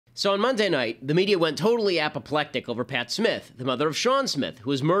So on Monday night, the media went totally apoplectic over Pat Smith, the mother of Sean Smith, who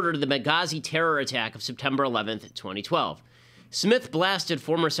was murdered in the Benghazi terror attack of September 11th, 2012. Smith blasted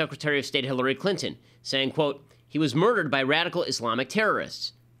former Secretary of State Hillary Clinton, saying, quote, "He was murdered by radical Islamic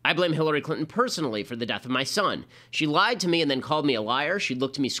terrorists. I blame Hillary Clinton personally for the death of my son. She lied to me and then called me a liar. She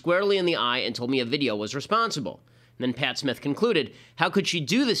looked me squarely in the eye and told me a video was responsible." And then Pat Smith concluded, "How could she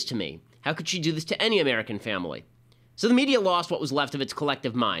do this to me? How could she do this to any American family?" So the media lost what was left of its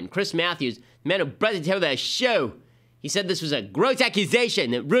collective mind. Chris Matthews, the man who brought it to the show, he said this was a gross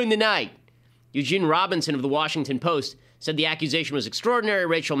accusation that ruined the night. Eugene Robinson of the Washington Post said the accusation was extraordinary.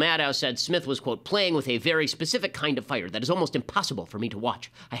 Rachel Maddow said Smith was, quote, "playing with a very specific kind of fire that is almost impossible for me to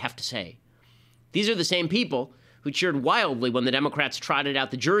watch, I have to say." These are the same people who cheered wildly when the Democrats trotted out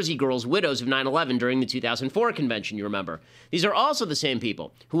the Jersey Girls widows of 9/11 during the 2004 convention, you remember. These are also the same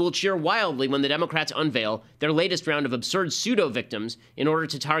people who will cheer wildly when the Democrats unveil their latest round of absurd pseudo-victims in order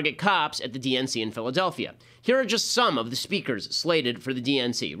to target cops at the DNC in Philadelphia. Here are just some of the speakers slated for the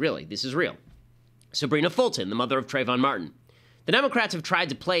DNC. Really, this is real. Sabrina Fulton, the mother of Trayvon Martin. The Democrats have tried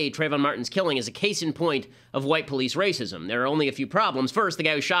to play Trayvon Martin's killing as a case in point of white police racism. There are only a few problems. First, the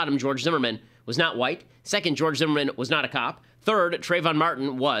guy who shot him, George Zimmerman, was not white. Second, George Zimmerman was not a cop. Third, Trayvon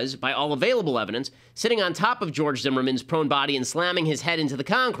Martin was, by all available evidence, sitting on top of George Zimmerman's prone body and slamming his head into the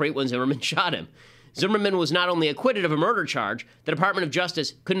concrete when Zimmerman shot him. Zimmerman was not only acquitted of a murder charge, the Department of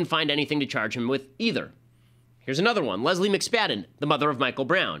Justice couldn't find anything to charge him with either. Here's another one. Leslie McSpadden, the mother of Michael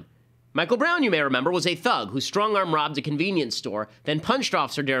Brown. Michael Brown, you may remember, was a thug who strong-arm robbed a convenience store, then punched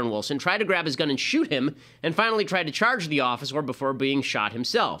Officer Darren Wilson, tried to grab his gun and shoot him, and finally tried to charge the officer before being shot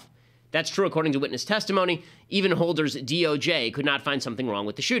himself. That's true according to witness testimony. Even Holder's DOJ could not find something wrong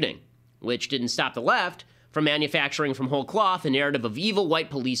with the shooting, which didn't stop the left from manufacturing from whole cloth a narrative of evil white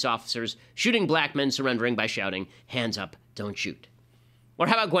police officers shooting black men surrendering by shouting, "Hands up, don't shoot." Or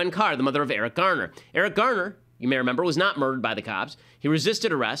how about Gwen Carr, the mother of Eric Garner? Eric Garner, you may remember, was not murdered by the cops. He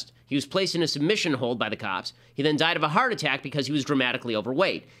resisted arrest. He was placed in a submission hold by the cops. He then died of a heart attack because he was dramatically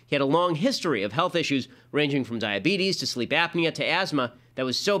overweight. He had a long history of health issues ranging from diabetes to sleep apnea to asthma that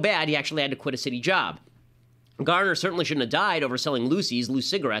was so bad he actually had to quit a city job. Garner certainly shouldn't have died over selling loose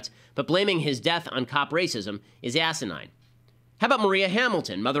cigarettes, but blaming his death on cop racism is asinine. How about Maria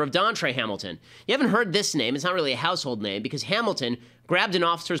Hamilton, mother of Dontre Hamilton? You haven't heard this name. It's not really a household name because Hamilton grabbed an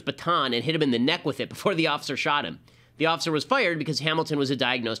officer's baton and hit him in the neck with it before the officer shot him. The officer was fired because Hamilton was a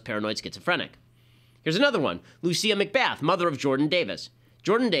diagnosed paranoid schizophrenic. Here's another one. Lucia McBath, mother of Jordan Davis.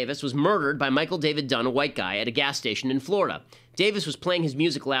 Jordan Davis was murdered by Michael David Dunn, a white guy, at a gas station in Florida. Davis was playing his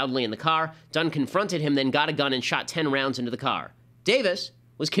music loudly in the car. Dunn confronted him, then got a gun and shot 10 rounds into the car. Davis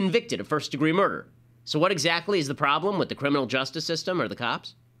was convicted of first-degree murder. So what exactly is the problem with the criminal justice system or the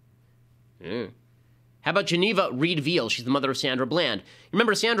cops? How about Geneva Reed Veal? She's the mother of Sandra Bland.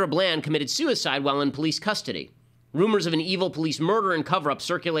 Remember, Sandra Bland committed suicide while in police custody. Rumors of an evil police murder and cover-up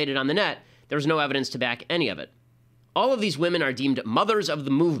circulated on the net. There was no evidence to back any of it. All of these women are deemed mothers of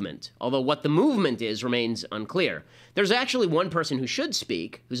the movement, although what the movement is remains unclear. There's actually one person who should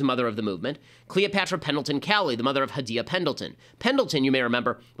speak, who's a mother of the movement, Cleopatra Pendleton Cowley, the mother of Hadia Pendleton. Pendleton, you may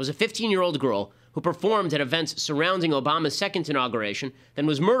remember, was a 15-year-old girl who performed at events surrounding Obama's second inauguration, then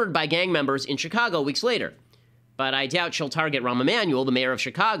was murdered by gang members in Chicago weeks later. But I doubt she'll target Rahm Emanuel, the mayor of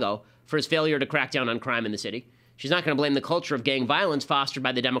Chicago, for his failure to crack down on crime in the city. She's not going to blame the culture of gang violence fostered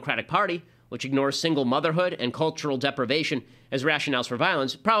by the Democratic Party, which ignores single motherhood and cultural deprivation as rationales for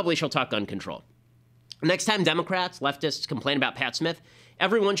violence. Probably she'll talk gun control. Next time Democrats, leftists complain about Pat Smith,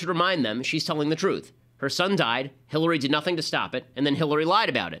 everyone should remind them she's telling the truth. Her son died, Hillary did nothing to stop it, and then Hillary lied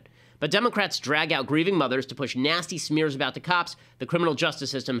about it. But Democrats drag out grieving mothers to push nasty smears about the cops, the criminal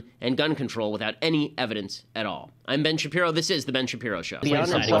justice system, and gun control without any evidence at all. I'm Ben Shapiro. This is The Ben Shapiro Show. Tend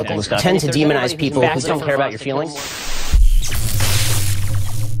to demonize people who don't care about your feelings.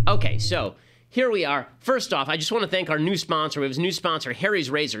 Okay, so here we are. First off, I just want to thank our new sponsor. We have his new sponsor, Harry's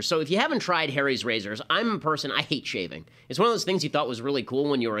Razors. So if you haven't tried Harry's Razors, I'm a person, I hate shaving. It's one of those things you thought was really cool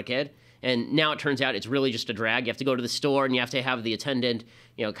when you were a kid, and now it turns out it's really just a drag. You have to go to the store, and you have to have the attendant,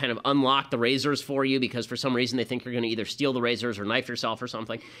 kind of unlock the razors for you because for some reason they think you're going to either steal the razors or knife yourself or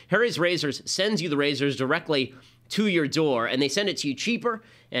something. Harry's Razors sends you the razors directly to your door, and they send it to you cheaper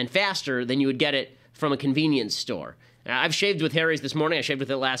and faster than you would get it from a convenience store. I've shaved with Harry's this morning. I shaved with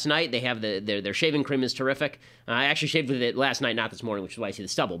it last night. They have their shaving cream is terrific. I actually shaved with it last night, not this morning, which is why I see the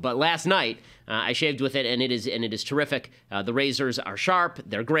stubble. But last night I shaved with it, and it is terrific. The razors are sharp.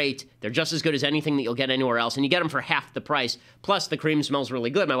 They're great. They're just as good as anything that you'll get anywhere else, and you get them for half the price. Plus, the cream smells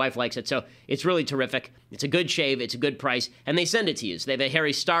really good. My wife likes it, so it's really terrific. It's a good shave. It's a good price, and they send it to you. So they have a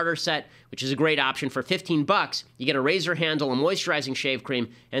Harry's starter set, which is a great option for $15. You get a razor handle, a moisturizing shave cream,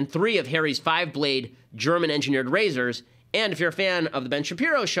 and 3 of Harry's 5-blade German-engineered razors. And if you're a fan of the Ben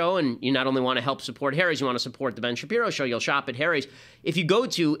Shapiro Show, and you not only want to help support Harry's, you want to support the Ben Shapiro Show, you'll shop at Harry's. If you go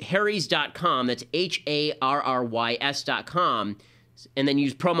to harrys.com, that's HARRYS.com, and then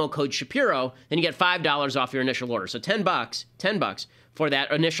use promo code Shapiro, then you get $5 off your initial order. So $10 for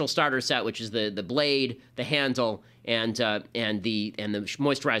that initial starter set, which is the blade, the handle, and the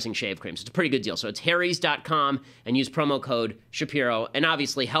moisturizing shave cream. So it's a pretty good deal. So it's harrys.com and use promo code Shapiro, and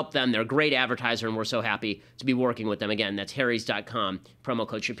obviously help them. They're a great advertiser, and we're so happy to be working with them. Again, that's harrys.com, promo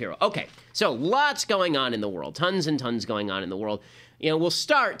code Shapiro. Okay, so lots going on in the world. Tons and tons going on in the world. We'll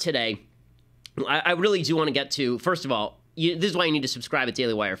start today. I really do want to get to, first of all, this is why you need to subscribe at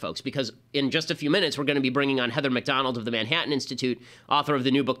Daily Wire, folks, because in just a few minutes, we're going to be bringing on Heather MacDonald of the Manhattan Institute, author of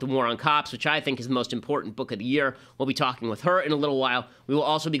the new book, The War on Cops, which I think is the most important book of the year. We'll be talking with her in a little while. We will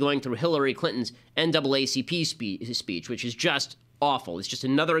also be going through Hillary Clinton's NAACP speech, which is just awful. It's just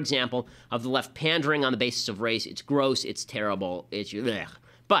another example of the left pandering on the basis of race. It's gross. It's terrible. It's ugh.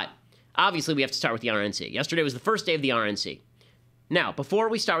 But obviously, we have to start with the RNC. Yesterday was the first day of the RNC. Now, before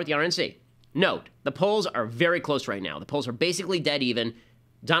we start with the RNC, note, the polls are very close right now. The polls are basically dead even.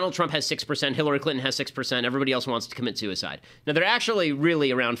 Donald Trump has 6%, Hillary Clinton has 6%, everybody else wants to commit suicide. Now, they're actually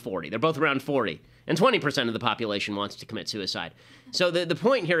really around 40. They're both around 40. And 20% of the population wants to commit suicide. So the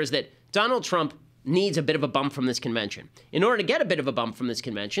point here is that Donald Trump needs a bit of a bump from this convention. In order to get a bit of a bump from this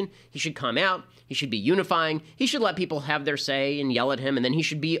convention, he should come out, he should be unifying, he should let people have their say and yell at him, and then he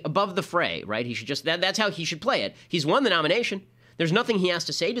should be above the fray, right? He should just, that's how he should play it. He's won the nomination. There's nothing he has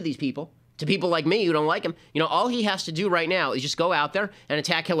to say to these people. To people like me who don't like him, all he has to do right now is just go out there and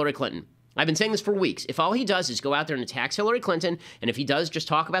attack Hillary Clinton. I've been saying this for weeks. If all he does is go out there and attacks Hillary Clinton, and if he does just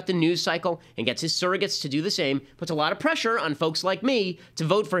talk about the news cycle and gets his surrogates to do the same, puts a lot of pressure on folks like me to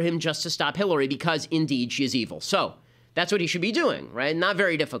vote for him just to stop Hillary because, indeed, she is evil. So that's what he should be doing, right? Not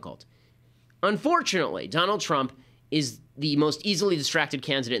very difficult. Unfortunately, Donald Trump is the most easily distracted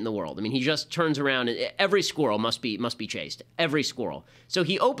candidate in the world. I mean, he just turns around and every squirrel must be chased. Every squirrel. So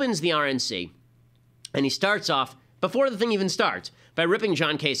he opens the RNC and he starts off, before the thing even starts, by ripping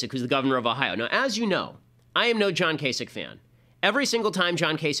John Kasich, who's the governor of Ohio. Now, as you know, I am no John Kasich fan. Every single time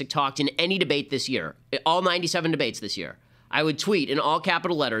John Kasich talked in any debate this year, all 97 debates this year, I would tweet in all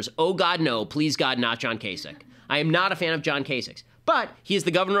capital letters, "Oh God, no, please God, not John Kasich." I am not a fan of John Kasich. But he is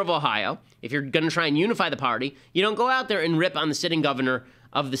the governor of Ohio. If you're going to try and unify the party, you don't go out there and rip on the sitting governor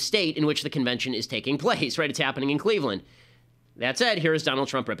of the state in which the convention is taking place, right? It's happening in Cleveland. That said, here is Donald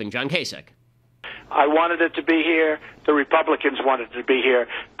Trump ripping John Kasich. I wanted it to be here. The Republicans wanted it to be here.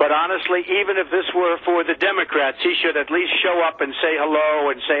 But honestly, even if this were for the Democrats, he should at least show up and say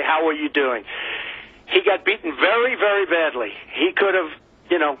hello and say, how are you doing? He got beaten very, very badly. He could have,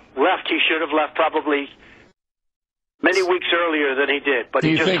 left. He should have left probably many weeks earlier than he did, but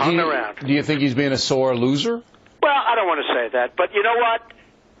he just hung around. Do you think he's being a sore loser? Well, I don't want to say that, but you know what?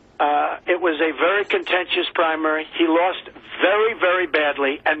 It was a very contentious primary. He lost very, very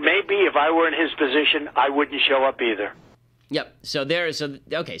badly, and maybe if I were in his position, I wouldn't show up either. Yep. So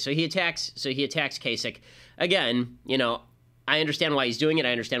he attacks Kasich. Again, I understand why he's doing it.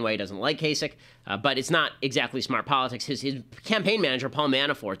 I understand why he doesn't like Kasich, but it's not exactly smart politics. His campaign manager, Paul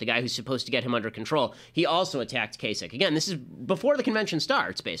Manafort, the guy who's supposed to get him under control, he also attacked Kasich. Again, this is before the convention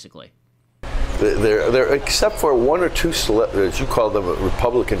starts, basically. They're except for one or two, as you call them,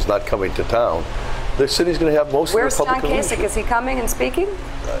 Republicans not coming to town, the city's going to have most Where's of the Republican John Kasich? Is he coming and speaking?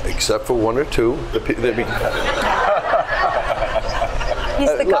 Except for one or two.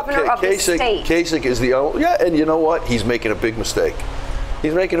 He's the governor of the state. Kasich is the only, and you know what? He's making a big mistake.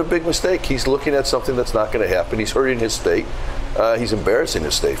 He's making a big mistake. He's looking at something that's not going to happen. He's hurting his state. He's embarrassing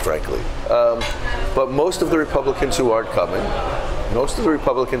his state, frankly. But most of the Republicans who aren't coming, are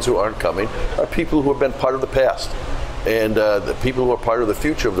people who have been part of the past. And the people who are part of the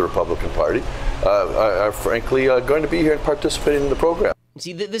future of the Republican Party are frankly going to be here and participating in the program.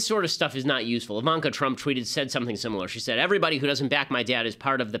 See, this sort of stuff is not useful. Ivanka Trump said something similar. She said, everybody who doesn't back my dad is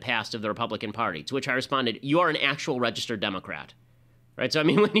part of the past of the Republican Party. To which I responded, you are an actual registered Democrat. Right? So, I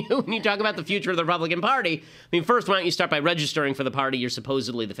mean, when you talk about the future of the Republican Party, first, why don't you start by registering for the party you're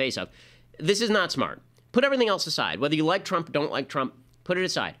supposedly the face of? This is not smart. Put everything else aside. Whether you like Trump, don't like Trump, put it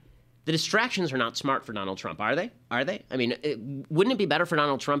aside. The distractions are not smart for Donald Trump, are they? Are they? I mean, wouldn't it be better for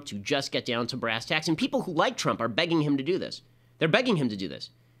Donald Trump to just get down to brass tacks? And people who like Trump are begging him to do this. They're begging him to do this.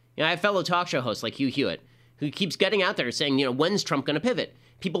 You know, I have fellow talk show hosts like Hugh Hewitt who keeps getting out there saying, you know, when's Trump going to pivot?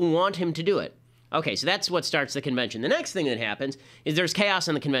 People want him to do it. Okay, so that's what starts the convention. The next thing that happens is there's chaos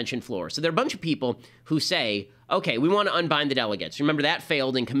on the convention floor. So there are a bunch of people who say, okay, we want to unbind the delegates. Remember, that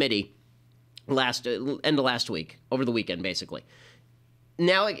failed in committee end of last week, over the weekend, basically.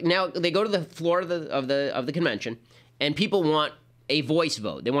 Now they go to the floor of the convention, and people want a voice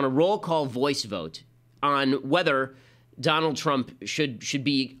vote. They want a roll call voice vote on whether Donald Trump should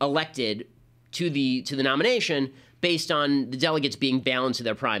be elected to the nomination based on the delegates being balanced to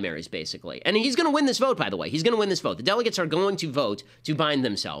their primaries, basically. And he's going to win this vote, by the way. He's going to win this vote. The delegates are going to vote to bind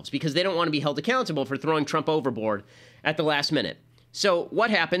themselves because they don't want to be held accountable for throwing Trump overboard at the last minute. So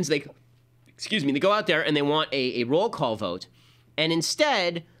what happens? They go out there and they want a roll call vote. And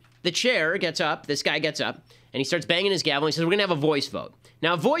instead, the chair gets up, this guy gets up, and he starts banging his gavel and he says, we're going to have a voice vote.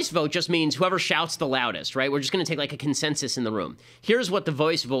 Now, a voice vote just means whoever shouts the loudest, right? We're just going to take like a consensus in the room. Here's what the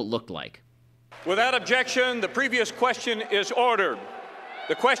voice vote looked like. Without objection, the previous question is ordered.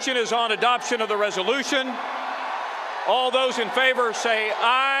 The question is on adoption of the resolution. All those in favor say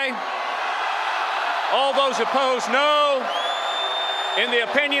aye. All those opposed, no. In the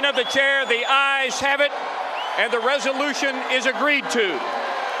opinion of the chair, the ayes have it, and the resolution is agreed to.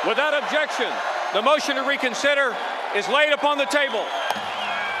 Without objection, the motion to reconsider is laid upon the table.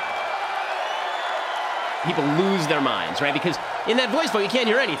 People lose their minds, right? Because in that voice vote, you can't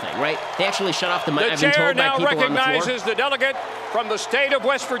hear anything, right? They actually shut off the mic. The chair now recognizes the delegate from the state of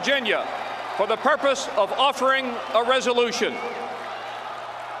West Virginia for the purpose of offering a resolution.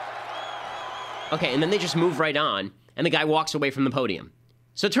 Okay, and then they just move right on, and the guy walks away from the podium.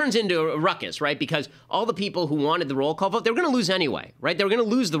 So it turns into a ruckus, right? Because all the people who wanted the roll call vote, they were going to lose anyway, right? They were going to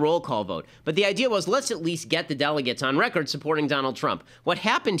lose the roll call vote. But the idea was, let's at least get the delegates on record supporting Donald Trump. What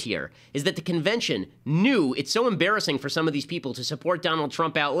happened here is that the convention knew it's so embarrassing for some of these people to support Donald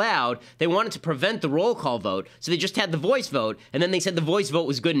Trump out loud, they wanted to prevent the roll call vote, so they just had the voice vote, and then they said the voice vote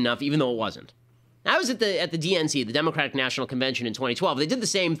was good enough, even though it wasn't. I was at the DNC, the Democratic National Convention in 2012. They did the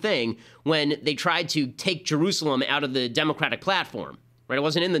same thing when they tried to take Jerusalem out of the Democratic platform. Right? It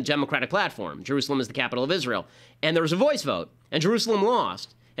wasn't in the Democratic platform. Jerusalem is the capital of Israel. And there was a voice vote, and Jerusalem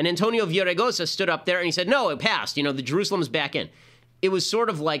lost. And Antonio Villaraigosa stood up there and he said, no, it passed. You know, the Jerusalem's back in. It was sort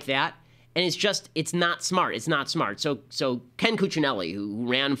of like that. And it's not smart. It's not smart. So Ken Cuccinelli, who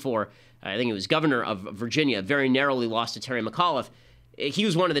ran for, I think it was governor of Virginia, very narrowly lost to Terry McAuliffe. He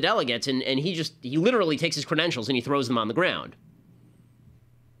was one of the delegates, and he literally takes his credentials and he throws them on the ground.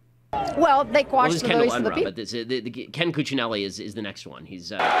 Well, they quashed the voice of the people. But Ken Cuccinelli is the next one.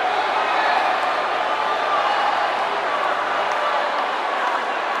 He's outside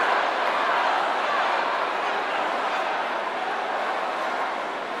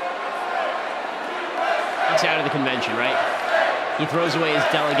of the convention, right? He throws away his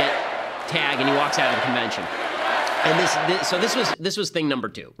delegate tag and he walks out of the convention. And so this was thing number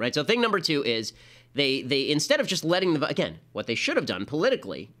two, right? So thing number two is they instead of just letting what they should have done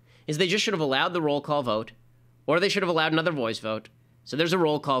politically is they just should have allowed the roll call vote, or they should have allowed another voice vote. So there's a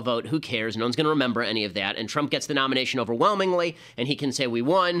roll call vote. Who cares? No one's going to remember any of that. And Trump gets the nomination overwhelmingly, and he can say, we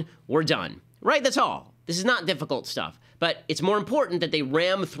won, we're done. Right? That's all. This is not difficult stuff. But it's more important that they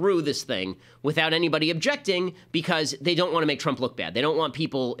ram through this thing without anybody objecting because they don't want to make Trump look bad. They don't want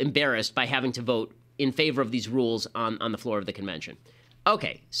people embarrassed by having to vote in favor of these rules on the floor of the convention.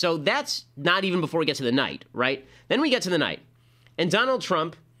 Okay, so that's not even before we get to the night, right? Then we get to the night, and Donald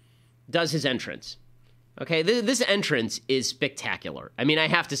Trump does his entrance. Okay, this entrance is spectacular. I mean, I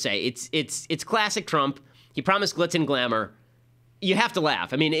have to say, it's classic Trump. He promised glitz and glamour. You have to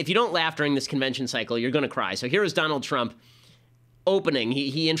laugh. I mean, if you don't laugh during this convention cycle, you're going to cry. So here is Donald Trump opening.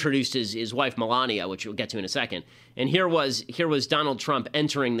 He introduced his wife Melania, which we'll get to in a second. And here was Donald Trump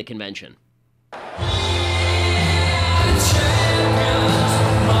entering the convention.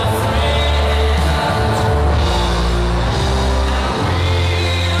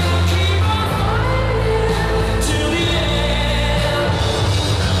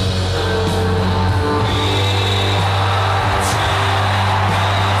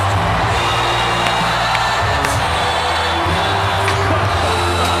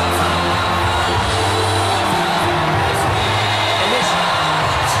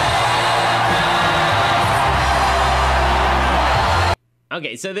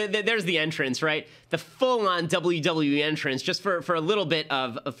 Okay, so there's the entrance, right? The full-on WWE entrance. Just for a little bit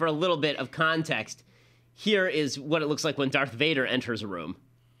of context, here is what it looks like when Darth Vader enters a room.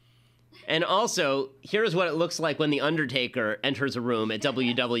 And also, here's what it looks like when The Undertaker enters a room at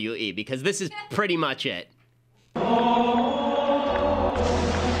WWE, because this is pretty much it. It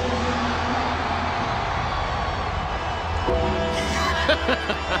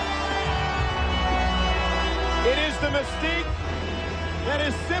is the mystique that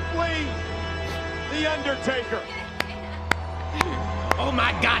is simply The Undertaker. Oh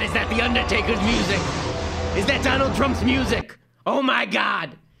my God, is that The Undertaker's music? Is that Donald Trump's music? Oh my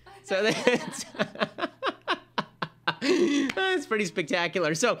God. So that's... It's pretty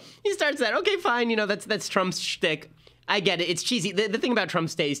spectacular. So he starts that. Okay, fine. You know, that's Trump's shtick. I get it. It's cheesy. The thing about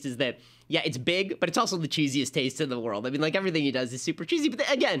Trump's taste is that, yeah, it's big, but it's also the cheesiest taste in the world. I mean, like, everything he does is super cheesy.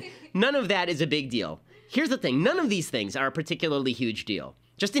 But again, none of that is a big deal. Here's the thing. None of these things are a particularly huge deal.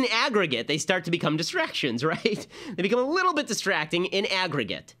 Just in aggregate, they start to become distractions, right? They become a little bit distracting in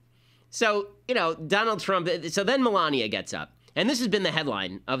aggregate. So, you know, Donald Trump, so then Melania gets up. And this has been the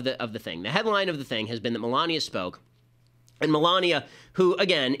headline of the thing. The headline of the thing has been that Melania spoke. And Melania, who,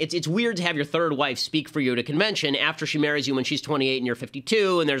 again, it's weird to have your third wife speak for you at a convention after she marries you when she's 28 and you're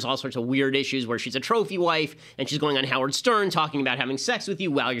 52, and there's all sorts of weird issues where she's a trophy wife, and she's going on Howard Stern talking about having sex with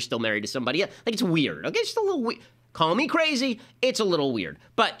you while you're still married to somebody else. Like, it's weird, okay? It's just a little weird. Call me crazy, it's a little weird.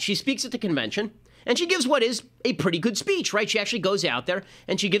 But she speaks at the convention, and she gives what is a pretty good speech, right? She actually goes out there,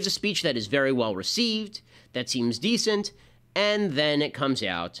 and she gives a speech that is very well received, that seems decent, and then it comes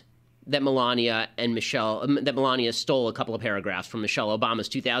out that Melania stole a couple of paragraphs from Michelle Obama's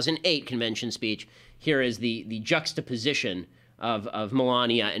 2008 convention speech. Here is the juxtaposition of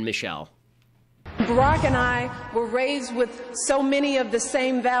Melania and Michelle. Barack and I were raised with so many of the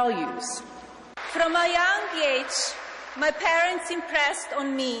same values. From a young age, my parents impressed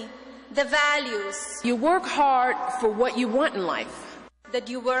on me the values. You work hard for what you want in life. That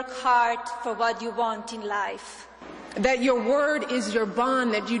you work hard for what you want in life. That your word is your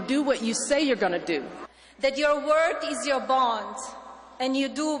bond, that you do what you say you're going to do. That your word is your bond, and you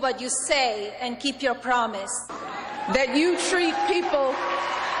do what you say and keep your promise. That you treat people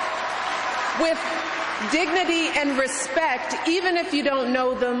with dignity and respect, even if you don't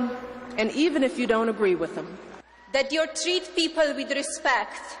know them, and even if you don't agree with them. That you treat people with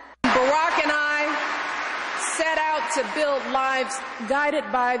respect. Barack and I set out to build lives guided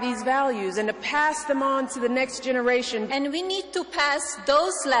by these values and to pass them on to the next generation. And we need to pass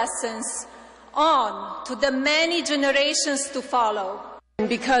those lessons on to the many generations to follow.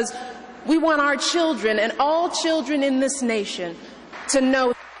 Because we want our children and all children in this nation to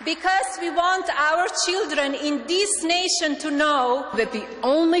know. Because we want our children in this nation to know that the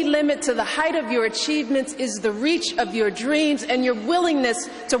only limit to the height of your achievements is the reach of your dreams and your willingness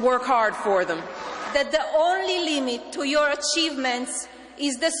to work hard for them. That the only limit to your achievements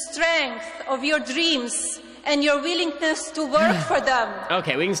is the strength of your dreams and your willingness to work for them.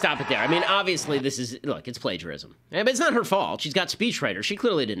 Okay, we can stop it there. I mean, obviously, this is, look, it's plagiarism. But it's not her fault. She's got speechwriters. She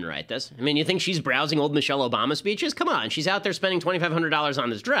clearly didn't write this. I mean, you think she's browsing old Michelle Obama speeches? Come on, she's out there spending $2,500 on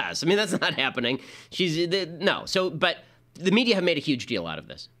this dress. I mean, that's not happening. No. So, but the media have made a huge deal out of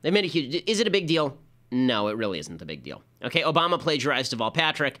this. They made a huge, is it a big deal? No, it really isn't a big deal. Okay, Obama plagiarized Deval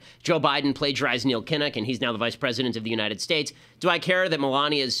Patrick. Joe Biden plagiarized Neil Kinnock, and he's now the vice president of the United States. Do I care that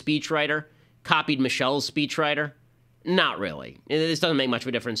Melania's speechwriter copied Michelle's speechwriter? Not really. This doesn't make much of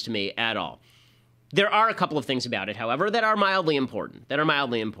a difference to me at all. There are a couple of things about it, however, that are mildly important.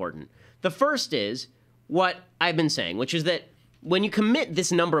 The first is what I've been saying, which is that when you commit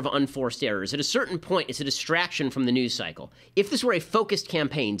this number of unforced errors, at a certain point, it's a distraction from the news cycle. If this were a focused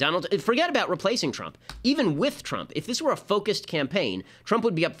campaign, forget about replacing Trump. Even with Trump, if this were a focused campaign, Trump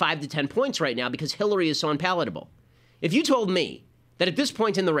would be up 5 to 10 points right now because Hillary is so unpalatable. If you told me that at this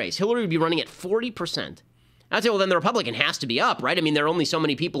point in the race, Hillary would be running at 40%, I'd say, well, then the Republican has to be up, right? I mean, there are only so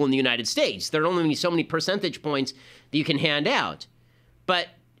many people in the United States. There are only so many percentage points that you can hand out. But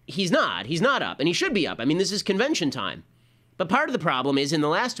he's not. He's not up, and he should be up. I mean, this is convention time. But part of the problem is in the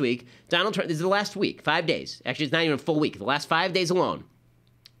last week, Donald Trump, this is the last week, 5 days. Actually, it's not even a full week. The last 5 days alone,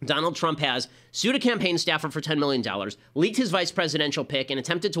 Donald Trump has sued a campaign staffer for $10 million, leaked his vice presidential pick and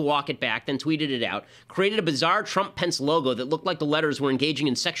attempted to walk it back, then tweeted it out, created a bizarre Trump-Pence logo that looked like the letters were engaging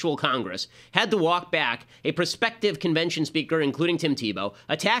in sexual Congress, had to walk back a prospective convention speaker, including Tim Tebow,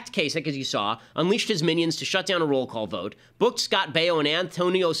 attacked Kasich, as you saw, unleashed his minions to shut down a roll call vote, booked Scott Baio and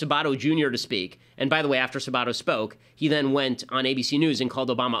Antonio Sabato Jr. to speak, and by the way, after Sabato spoke, he then went on ABC News and called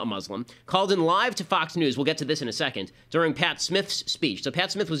Obama a Muslim, called in live to Fox News, we'll get to this in a second, during Pat Smith's speech. So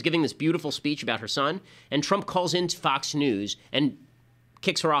Pat Smith was giving this beautiful speech about her son, and Trump calls into Fox News and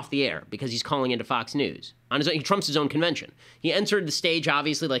kicks her off the air because he's calling into Fox News. He trumps his own convention. He entered the stage,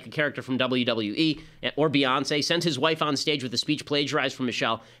 obviously, like a character from WWE or Beyonce, sent his wife on stage with a speech plagiarized from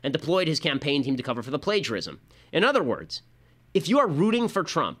Michelle, and deployed his campaign team to cover for the plagiarism. In other words, if you are rooting for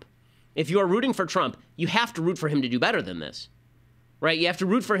Trump, you have to root for him to do better than this. Right? You have to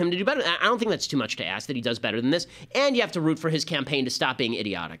root for him to do better. I don't think that's too much to ask that he does better than this. And you have to root for his campaign to stop being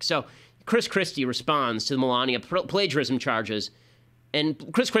idiotic. So Chris Christie responds to the Melania plagiarism charges.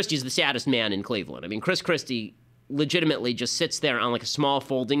 And Chris Christie is the saddest man in Cleveland. I mean, Chris Christie legitimately just sits there on like a small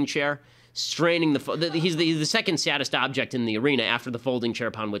folding chair, straining he's the second saddest object in the arena after the folding chair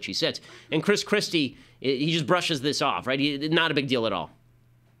upon which he sits. And Chris Christie, he just brushes this off, right? Not a big deal at all.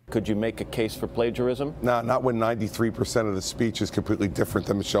 Could you make a case for plagiarism? No, not when 93% of the speech is completely different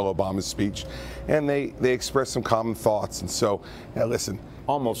than Michelle Obama's speech. And they express some common thoughts. And so, now listen.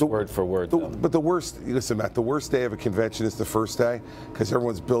 Almost word for word, though. But listen, Matt, the worst day of a convention is the first day because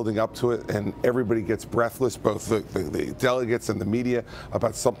everyone's building up to it and everybody gets breathless, both the delegates and the media,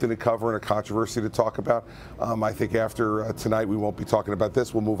 about something to cover and a controversy to talk about. I think after tonight we won't be talking about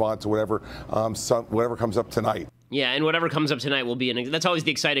this. We'll move on to whatever comes up tonight. Yeah, and whatever comes up tonight will be that's always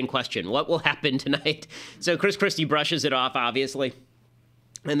the exciting question. What will happen tonight? So Chris Christie brushes it off, obviously.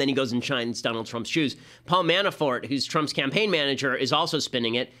 And then he goes and shines Donald Trump's shoes. Paul Manafort, who's Trump's campaign manager, is also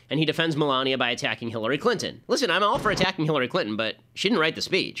spinning it, and he defends Melania by attacking Hillary Clinton. Listen, I'm all for attacking Hillary Clinton, but she didn't write the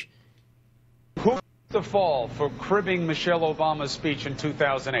speech. Who's the fall for cribbing Michelle Obama's speech in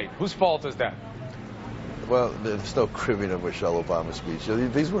 2008? Whose fault is that? Well, there's no cribbing of Michelle Obama's speech.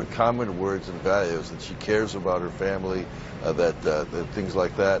 These were common words and values, that she cares about her family, things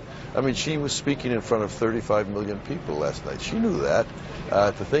like that. I mean, she was speaking in front of 35 million people last night. She knew that.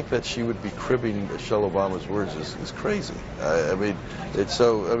 To think that she would be cribbing Michelle Obama's words is crazy.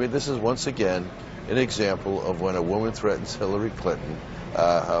 This is once again an example of when a woman threatens Hillary Clinton,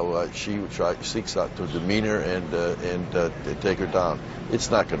 how she seeks out to demean her and take her down.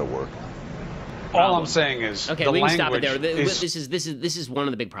 It's not going to work. All I'm saying is, okay, we can stop it there. This is one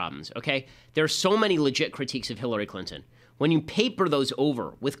of the big problems. Okay, there are so many legit critiques of Hillary Clinton. When you paper those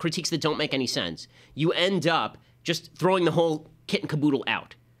over with critiques that don't make any sense, you end up just throwing the whole kit and caboodle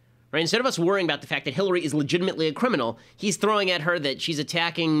out. Right? Instead of us worrying about the fact that Hillary is legitimately a criminal, he's throwing at her that she's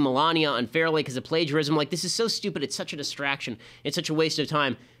attacking Melania unfairly because of plagiarism. Like, this is so stupid. It's such a distraction. It's such a waste of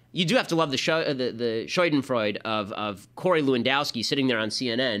time. You do have to love the Schadenfreude of Corey Lewandowski sitting there on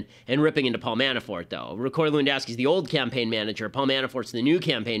CNN and ripping into Paul Manafort, though. Corey Lewandowski's the old campaign manager, Paul Manafort's the new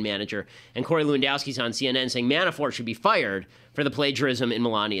campaign manager, and Corey Lewandowski's on CNN saying Manafort should be fired for the plagiarism in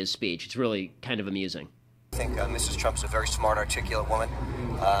Melania's speech. It's really kind of amusing. I think Mrs. Trump's a very smart, articulate woman.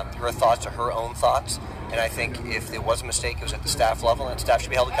 Her thoughts are her own thoughts, and I think if there was a mistake, it was at the staff level, and staff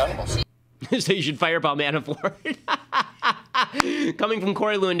should be held accountable. So you should fire Paul Manafort. Coming from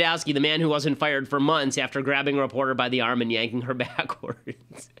Corey Lewandowski, the man who wasn't fired for months after grabbing a reporter by the arm and yanking her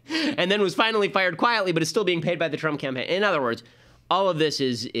backwards, and then was finally fired quietly, but is still being paid by the Trump campaign. In other words, all of this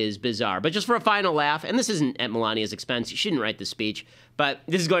is bizarre. But just for a final laugh, and this isn't at Melania's expense, she didn't write the speech, but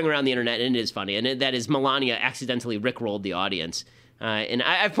this is going around the internet, and it is funny, and that is Melania accidentally rickrolled the audience. And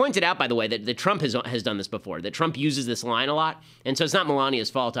I've pointed out, by the way, that Trump has done this before, that Trump uses this line a lot, and so it's not Melania's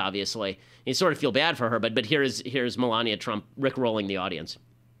fault, obviously. You sort of feel bad for her, but here's Melania Trump rickrolling the audience.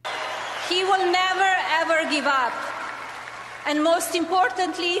 He will never, ever give up. And most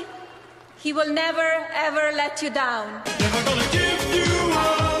importantly, he will never, ever let you down. Never gonna give you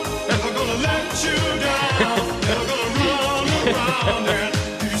up, never gonna let you down, never gonna run around and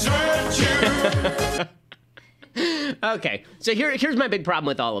desert you. Okay, so here's my big problem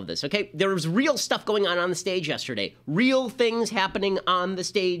with all of this, okay? There was real stuff going on the stage yesterday. Real things happening on the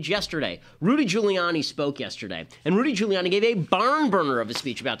stage yesterday. Rudy Giuliani spoke yesterday, and Rudy Giuliani gave a barn burner of a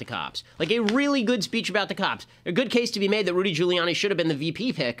speech about the cops. Like a really good speech about the cops. A good case to be made that Rudy Giuliani should have been the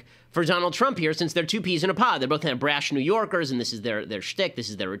VP pick for Donald Trump here, since they're two peas in a pod. They're both kind of brash New Yorkers, and this is their shtick, this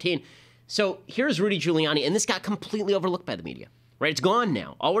is their routine. So here's Rudy Giuliani, and this got completely overlooked by the media. Right, it's gone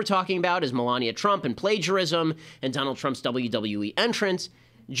now. All we're talking about is Melania Trump and plagiarism and Donald Trump's WWE entrance.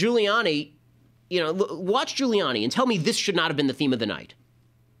 Giuliani, watch Giuliani and tell me this should not have been the theme of the night.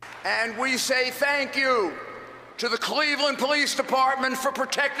 And we say thank you to the Cleveland Police Department for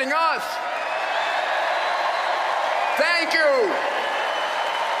protecting us. Thank you.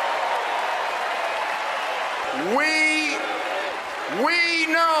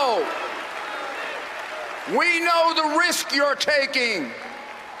 We know the risk you're taking.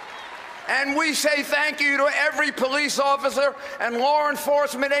 And we say thank you to every police officer and law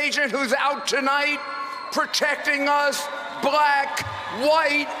enforcement agent who's out tonight protecting us, black,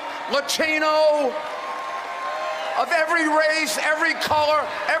 white, Latino, of every race, every color,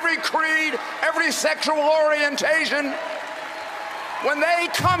 every creed, every sexual orientation. When they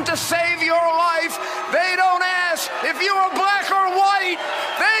come to save your life, they don't ask if you are black or white.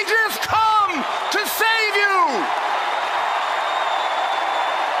 They just come to save you.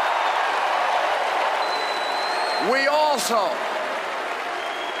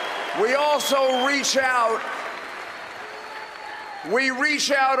 We also reach out. We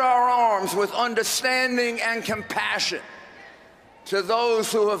reach out our arms with understanding and compassion to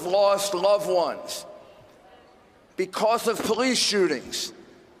those who have lost loved ones because of police shootings,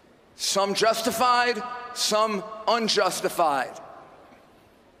 some justified, some unjustified.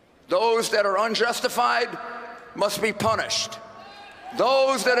 Those that are unjustified must be punished.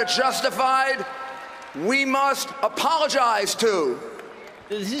 Those that are justified, we must apologize to.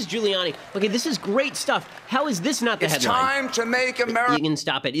 This is Giuliani. Okay, this is great stuff. How is this not the headline? It's time to make America. You can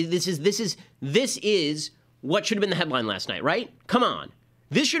stop it. This is what should have been the headline last night, right? Come on.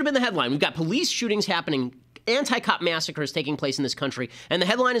 This should have been the headline. We've got police shootings happening, anti-cop massacres taking place in this country, and the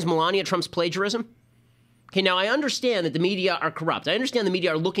headline is Melania Trump's plagiarism? Okay, now I understand that the media are corrupt. I understand the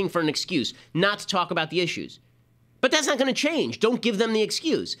media are looking for an excuse not to talk about the issues. But that's not going to change. Don't give them the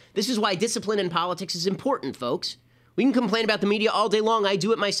excuse. This is why discipline in politics is important, folks. We can complain about the media all day long. I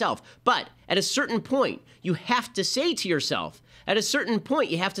do it myself. But at a certain point, you have to say to yourself, be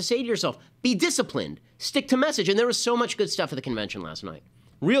disciplined. Stick to message. And there was so much good stuff at the convention last night.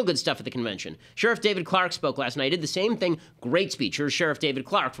 Real good stuff at the convention. Sheriff David Clark spoke last night. He did the same thing. Great speech. Here's Sheriff David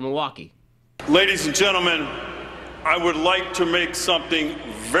Clark from Milwaukee. Ladies and gentlemen, I would like to make something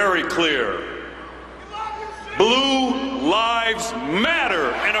very clear. Blue lives matter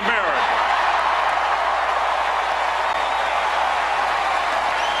in America.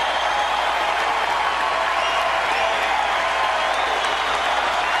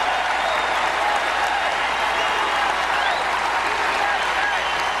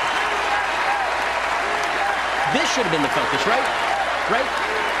 This should have been the focus, right?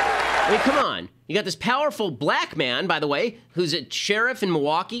 I mean, come on. You got this powerful black man, by the way, who's a sheriff in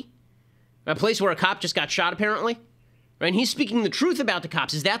Milwaukee, a place where a cop just got shot, apparently. Right? And he's speaking the truth about the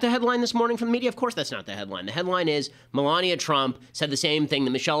cops. Is that the headline this morning from the media? Of course that's not the headline. The headline is Melania Trump said the same thing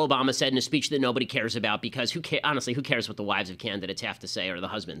that Michelle Obama said in a speech that nobody cares about because, honestly, who cares what the wives of candidates have to say or the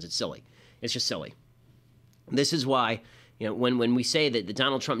husbands? It's silly. It's just silly. This is why, when we say that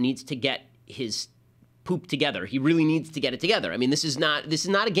Donald Trump needs to get his poop together, he really needs to get it together. I mean, this is not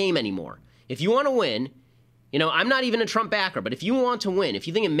a game anymore. If you want to win, I'm not even a Trump backer, but if you want to win, if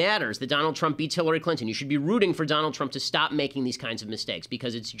you think it matters that Donald Trump beats Hillary Clinton, you should be rooting for Donald Trump to stop making these kinds of mistakes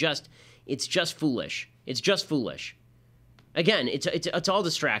because it's just foolish. It's just foolish. Again, it's all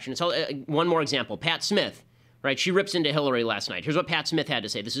distraction. It's all one more example. Pat Smith, right? She rips into Hillary last night. Here's what Pat Smith had to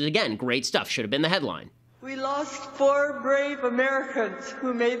say. This is, again, great stuff. Should have been the headline. We lost 4 brave Americans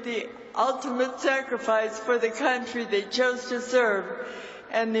who made the ultimate sacrifice for the country they chose to serve,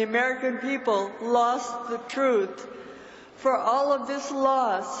 and the American people lost the truth. For all of this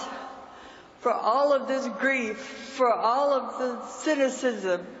loss, for all of this grief, for all of the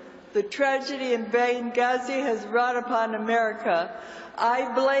cynicism, the tragedy in Benghazi has wrought upon America,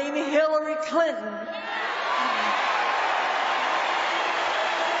 I blame Hillary Clinton.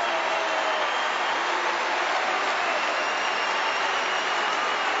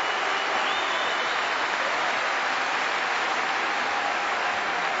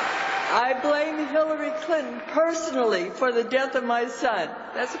 I blame Hillary Clinton personally for the death of my son.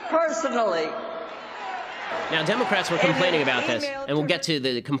 That's personally. Now, Democrats were complaining about this, and we'll get to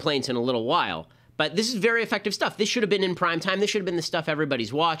the complaints in a little while. But this is very effective stuff. This should have been in prime time. This should have been the stuff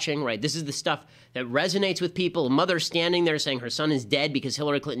everybody's watching, right? This is the stuff that resonates with people. A mother standing there saying her son is dead because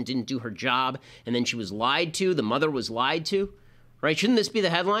Hillary Clinton didn't do her job, and then she was lied to. The mother was lied to, right? Shouldn't this be the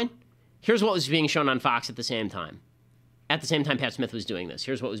headline? Here's what was being shown on Fox at the same time. At the same time Pat Smith was doing this.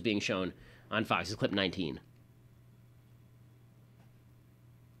 Here's what was being shown on Fox. It's clip 19.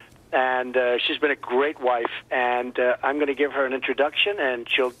 And she's been a great wife, and I'm going to give her an introduction, and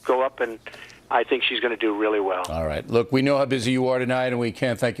she'll go up, and I think she's going to do really well. All right. Look, we know how busy you are tonight, and we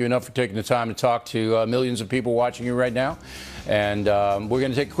can't thank you enough for taking the time to talk to millions of people watching you right now. And we're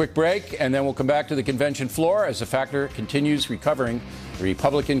going to take a quick break, and then we'll come back to the convention floor as the Factor continues recovering the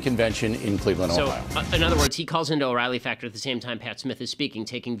Republican convention in Cleveland, Ohio. So, in other words, he calls into O'Reilly Factor at the same time Pat Smith is speaking,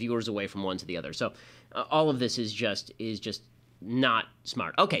 taking viewers away from one to the other. So all of this is just not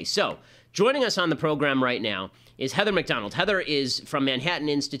smart. Okay, so joining us on the program right now is Heather MacDonald. Heather is from Manhattan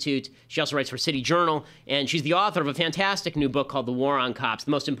Institute. She also writes for City Journal, and she's the author of a fantastic new book called The War on Cops,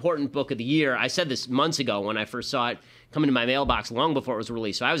 the most important book of the year. I said this months ago when I first saw it come into my mailbox long before it was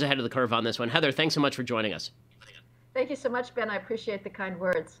released, so I was ahead of the curve on this one. Heather, thanks so much for joining us. Thank you so much, Ben. I appreciate the kind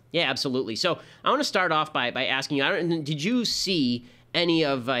words. Yeah, absolutely. So I want to start off by asking you, did you see any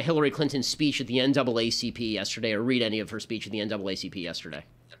of Hillary Clinton's speech at the NAACP yesterday, or read any of her speech at the NAACP yesterday?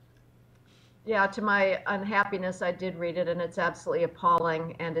 Yeah, to my unhappiness, I did read it, and it's absolutely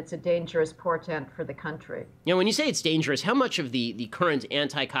appalling, and it's a dangerous portent for the country. You know, when you say it's dangerous, how much of the current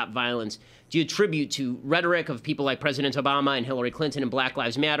anti-cop violence do you attribute to rhetoric of people like President Obama and Hillary Clinton and Black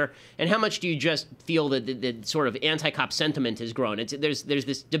Lives Matter, and how much do you just feel that the sort of anti-cop sentiment has grown? There's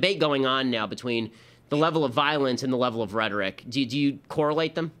this debate going on now between the level of violence and the level of rhetoric. Do you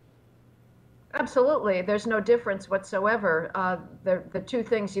correlate them? Absolutely. There's no difference whatsoever. The two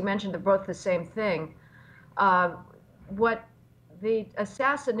things you mentioned are both the same thing. What the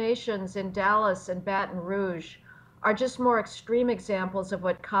assassinations in Dallas and Baton Rouge are just more extreme examples of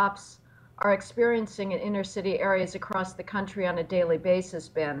what cops are experiencing in inner city areas across the country on a daily basis,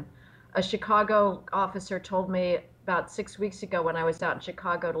 Ben. A Chicago officer told me about 6 weeks ago when I was out in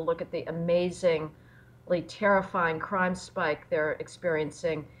Chicago to look at the amazingly terrifying crime spike they're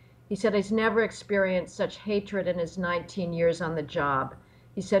experiencing. He said he's never experienced such hatred in his 19 years on the job.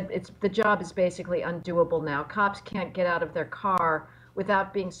 He said the job is basically undoable now. Cops can't get out of their car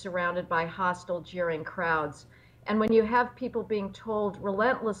without being surrounded by hostile, jeering crowds. And when you have people being told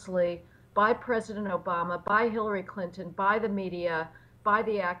relentlessly by President Obama, by Hillary Clinton, by the media, by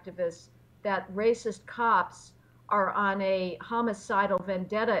the activists, that racist cops are on a homicidal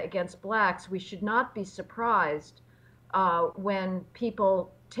vendetta against blacks, we should not be surprised when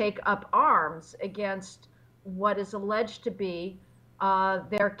people take up arms against what is alleged to be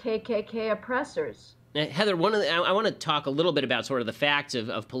their KKK oppressors. Now, Heather, I want to talk a little bit about sort of the facts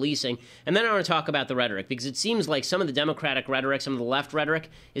of policing, and then I want to talk about the rhetoric, because it seems like some of the Democratic rhetoric, some of the left rhetoric,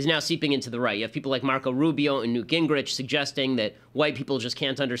 is now seeping into the right. You have people like Marco Rubio and Newt Gingrich suggesting that white people just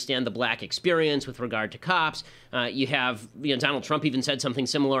can't understand the black experience with regard to cops. You have Donald Trump even said something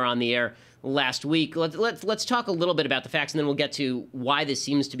similar on the air last week. Let's talk a little bit about the facts, and then we'll get to why this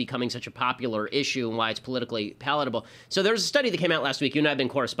seems to be becoming such a popular issue and why it's politically palatable. So there's a study that came out last week. You and I have been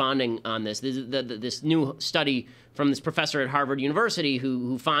corresponding on this. This new study from this professor at Harvard University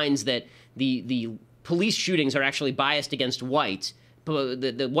who finds that the police shootings are actually biased against whites.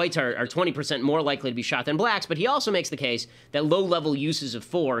 The whites are 20% more likely to be shot than blacks, but he also makes the case that low-level uses of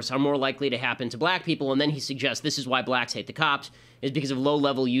force are more likely to happen to black people, and then he suggests this is why blacks hate the cops, is because of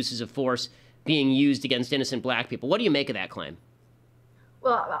low-level uses of force being used against innocent black people. What do you make of that claim?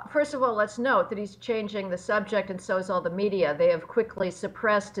 Well, first of all, let's note that he's changing the subject, and so is all the media. They have quickly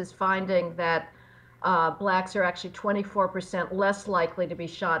suppressed his finding that blacks are actually 24% less likely to be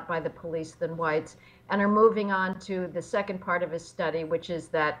shot by the police than whites, and are moving on to the second part of his study, which is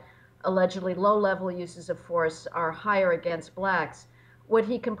that allegedly low-level uses of force are higher against blacks. What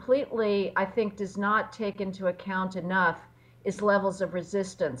he completely, I think, does not take into account enough is levels of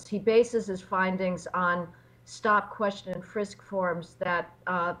resistance. He bases his findings on stop, question, and frisk forms that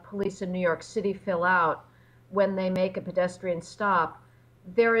police in New York City fill out when they make a pedestrian stop.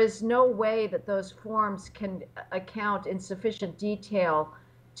 There is no way that those forms can account in sufficient detail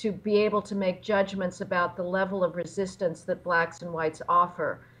to be able to make judgments about the level of resistance that blacks and whites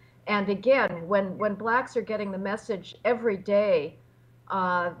offer. And again, when blacks are getting the message every day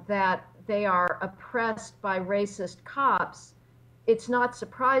that they are oppressed by racist cops, it's not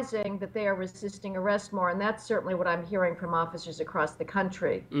surprising that they are resisting arrest more. And that's certainly what I'm hearing from officers across the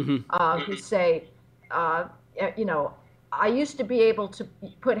country who say, I used to be able to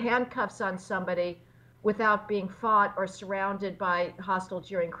put handcuffs on somebody without being fought or surrounded by hostile,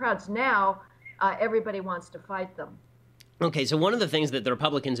 jeering crowds. Now, everybody wants to fight them. Okay, so one of the things that the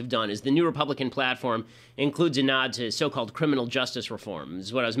Republicans have done is the new Republican platform includes a nod to so-called criminal justice reform. This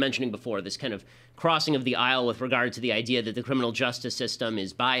is what I was mentioning before, this kind of crossing of the aisle with regard to the idea that the criminal justice system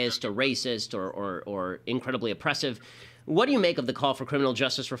is biased or racist or incredibly oppressive. What do you make of the call for criminal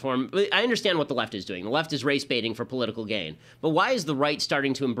justice reform? I understand what the left is doing. The left is race baiting for political gain. But why is the right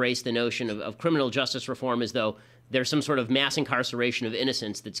starting to embrace the notion of criminal justice reform as though there's some sort of mass incarceration of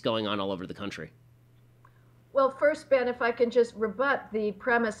innocents that's going on all over the country? Well, first, Ben, if I can just rebut the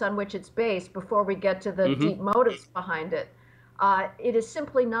premise on which it's based before we get to the deep motives behind it. It is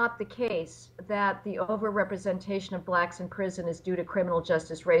simply not the case that the overrepresentation of blacks in prison is due to criminal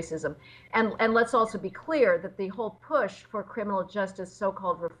justice racism. And let's also be clear that the whole push for criminal justice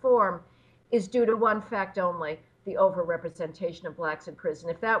so-called reform is due to one fact only, the overrepresentation of blacks in prison.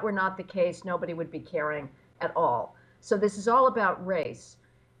 If that were not the case, nobody would be caring at all. So this is all about race.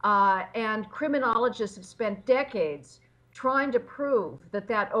 And criminologists have spent decades trying to prove that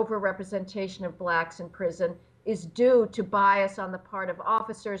that overrepresentation of blacks in prison is due to bias on the part of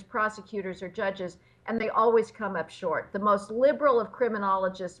officers, prosecutors, or judges, and they always come up short. The most liberal of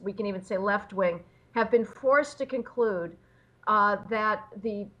criminologists, we can even say left-wing, have been forced to conclude that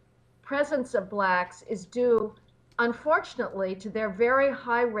the presence of blacks is due, unfortunately, to their very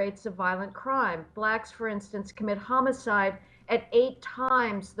high rates of violent crime. Blacks, for instance, commit homicide at 8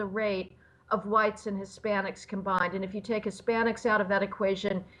 times the rate of whites and Hispanics combined. And if you take Hispanics out of that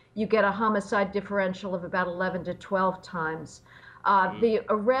equation, you get a homicide differential of about 11 to 12 times. The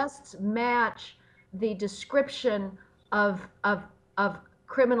arrests match the description of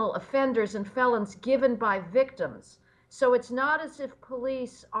criminal offenders and felons given by victims. So it's not as if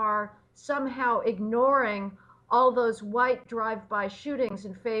police are somehow ignoring all those white drive-by shootings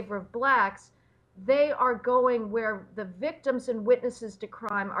in favor of blacks. They are going where the victims and witnesses to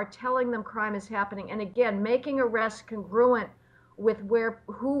crime are telling them crime is happening, and again, making arrests congruent with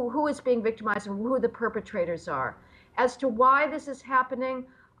who is being victimized and who the perpetrators are. As to why this is happening,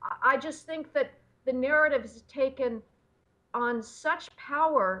 I just think that the narrative is taken on such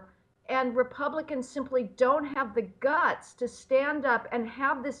power, and Republicans simply don't have the guts to stand up and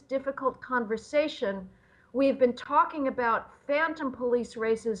have this difficult conversation. We've been talking about phantom police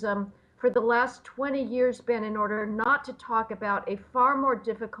racism for the last 20 years, Ben, in order not to talk about a far more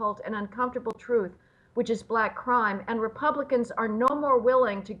difficult and uncomfortable truth, which is black crime. And Republicans are no more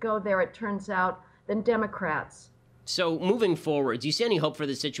willing to go there, it turns out, than Democrats. So moving forward, do you see any hope for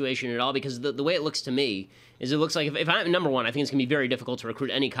this situation at all? Because the way it looks to me is it looks like if I'm number one, I think it's going to be very difficult to recruit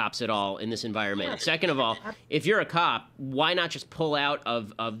any cops at all in this environment. Second of all, if you're a cop, why not just pull out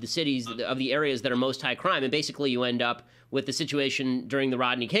of the cities, of the areas that are most high crime? And basically you end up with the situation during the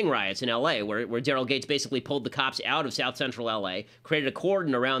Rodney King riots in L.A., where Daryl Gates basically pulled the cops out of South Central L.A., created a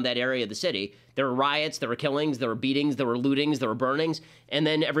cordon around that area of the city. There were riots, there were killings, there were beatings, there were lootings, there were burnings, and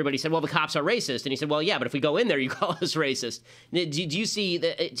then everybody said, well, the cops are racist. And he said, well, yeah, but if we go in there, you call us racist. Do you see,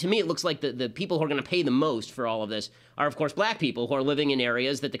 to me, it looks like the people who are going to pay the most for all of this are, of course, black people who are living in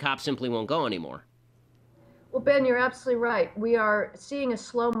areas that the cops simply won't go anymore. Well, Ben, you're absolutely right. We are seeing a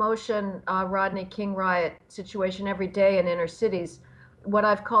slow motion Rodney King riot situation every day in inner cities, what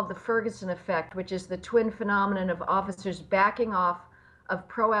I've called the Ferguson effect, which is the twin phenomenon of officers backing off of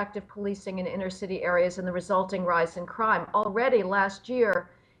proactive policing in inner city areas and the resulting rise in crime. Already last year,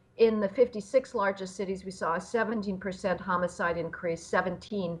 in the 56 largest cities, we saw a 17% homicide increase,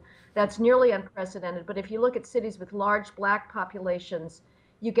 17. That's nearly unprecedented. But if you look at cities with large black populations,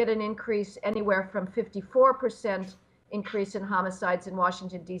 you get an increase anywhere from 54% increase in homicides in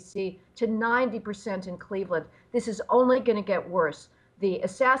Washington, D.C. to 90% in Cleveland. This is only going to get worse. The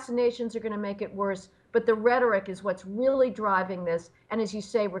assassinations are going to make it worse, but the rhetoric is what's really driving this. And as you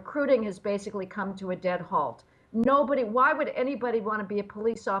say, recruiting has basically come to a dead halt. Why would anybody want to be a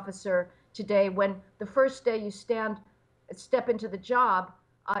police officer today when the first day you step into the job,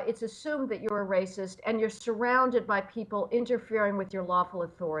 it's assumed that you're a racist and you're surrounded by people interfering with your lawful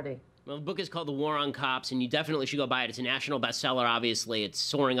authority? Well, the book is called The War on Cops, and you definitely should go buy it. It's a national bestseller, obviously. It's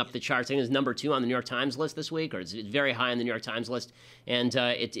soaring up the charts. I think it's number 2 on the New York Times list this week, or it's very high on the New York Times list, and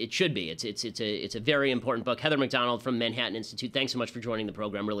it should be. It's a very important book. Heather MacDonald from Manhattan Institute, thanks so much for joining the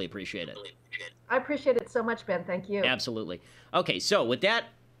program. Really appreciate it. I appreciate it so much, Ben. Thank you. Absolutely. Okay, so with that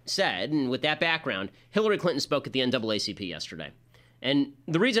said, and with that background, Hillary Clinton spoke at the NAACP yesterday. And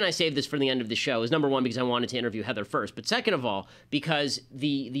the reason I saved this for the end of the show is, number one, because I wanted to interview Heather first, but second of all, because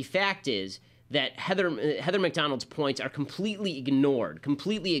the fact is that Heather MacDonald's points are completely ignored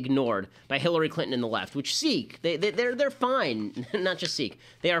by Hillary Clinton and the left, which they're fine, not just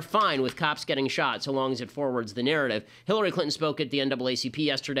they are fine with cops getting shot so long as it forwards the narrative. Hillary Clinton spoke at the NAACP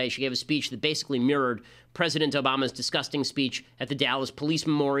yesterday. She gave a speech that basically mirrored President Obama's disgusting speech at the Dallas Police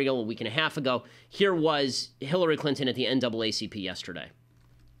Memorial a week and a half ago. Here was Hillary Clinton at the NAACP yesterday.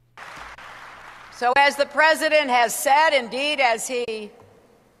 So as the president has said, indeed, as he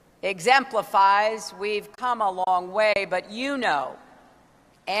exemplifies, we've come a long way, but you know,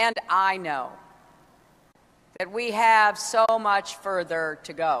 and I know, that we have so much further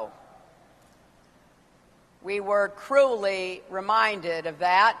to go. We were cruelly reminded of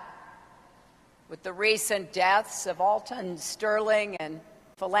that with the recent deaths of Alton Sterling and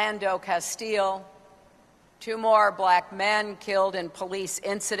Philando Castile, 2 more black men killed in police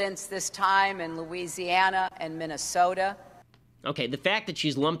incidents, this time in Louisiana and Minnesota. Okay, the fact that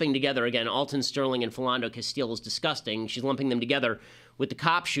she's lumping together, again, Alton Sterling and Philando Castile is disgusting. She's lumping them together with the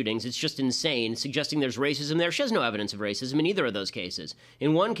cop shootings. It's just insane, suggesting there's racism there. She has no evidence of racism in either of those cases.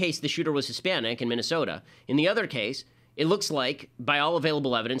 In one case, the shooter was Hispanic in Minnesota. In the other case, it looks like, by all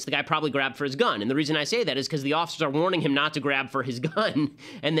available evidence, the guy probably grabbed for his gun. And the reason I say that is because the officers are warning him not to grab for his gun,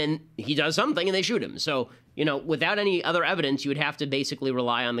 and then he does something and they shoot him. So You know, without any other evidence, you would have to basically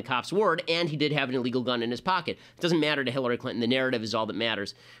rely on the cop's word, and he did have an illegal gun in his pocket. It doesn't matter to Hillary Clinton. The narrative is all that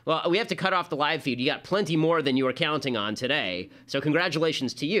matters. Well, we have to cut off the live feed. You got plenty more than you were counting on today, so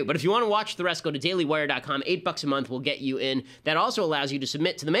congratulations to you. But if you want to watch the rest, go to dailywire.com. $8 a month will get you in. That also allows you to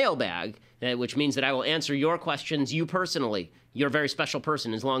submit to the mailbag, which means that I will answer your questions, you personally. You're a very special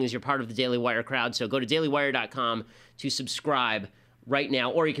person as long as you're part of the Daily Wire crowd. So go to dailywire.com to subscribe right now,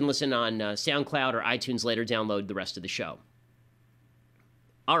 or you can listen on SoundCloud or iTunes later, download the rest of the show.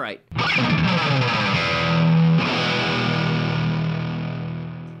 All right.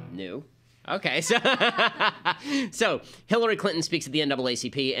 New. Okay, so Hillary Clinton speaks at the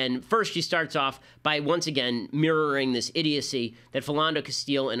NAACP, and first she starts off by once again mirroring this idiocy that Philando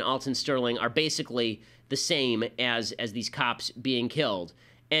Castile and Alton Sterling are basically the same as these cops being killed.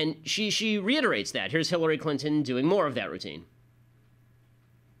 And she reiterates that. Here's Hillary Clinton doing more of that routine.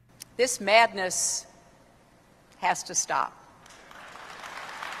 This madness has to stop.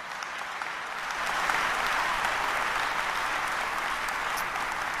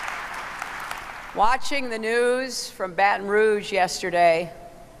 Watching the news from Baton Rouge yesterday,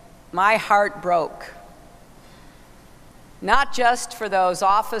 my heart broke. Not just for those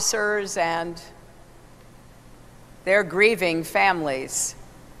officers and their grieving families,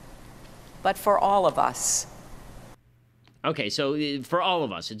 but for all of us. Okay, so for all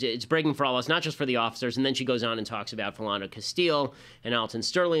of us, it's breaking for all of us, not just for the officers. And then she goes on and talks about Philando Castile and Alton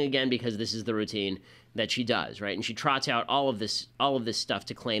Sterling again, because this is the routine that she does, right? And she trots out all of this stuff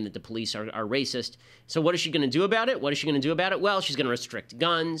to claim that the police are racist. So what is she going to do about it? What is she going to do about it? Well, she's going to restrict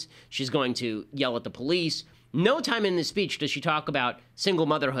guns. She's going to yell at the police. No time in this speech does she talk about single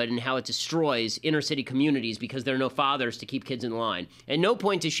motherhood and how it destroys inner city communities because there are no fathers to keep kids in line. At no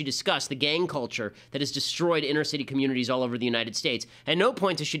point does she discuss the gang culture that has destroyed inner city communities all over the United States. At no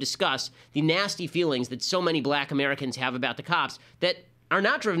point does she discuss the nasty feelings that so many black Americans have about the cops that are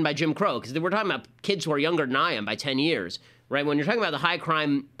not driven by Jim Crow, because we're talking about kids who are younger than I am by 10 years, right? When you're talking about the high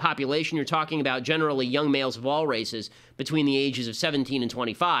crime population, you're talking about generally young males of all races between the ages of 17 and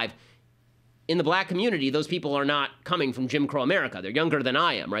 25. In the black community, those people are not coming from Jim Crow America. They're younger than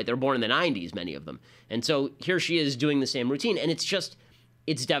I am, right? They're born in the 90s, many of them. And so here she is doing the same routine, and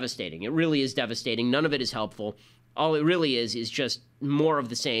it's devastating. It really is devastating. None of it is helpful. All it really is just more of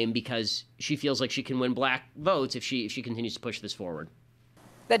the same, because she feels like she can win black votes if she continues to push this forward.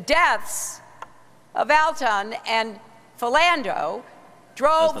 The deaths of Alton and Philando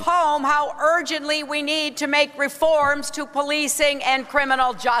drove home how urgently we need to make reforms to policing and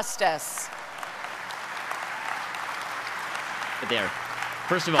criminal justice. But there,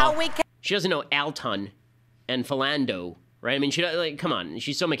 first of all, she doesn't know Alton and Philando, right? I mean, come on,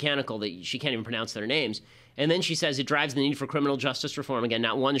 she's so mechanical that she can't even pronounce their names. And then she says it drives the need for criminal justice reform. Again,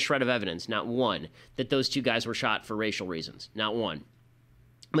 not one shred of evidence, not one, that those two guys were shot for racial reasons, not one.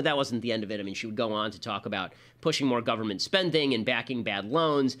 But that wasn't the end of it. I mean, she would go on to talk about pushing more government spending and backing bad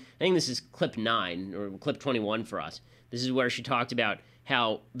loans. I think this is clip 9, or clip 21 for us. This is where she talked about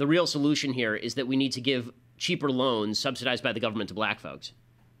how the real solution here is that we need to give cheaper loans subsidized by the government to black folks.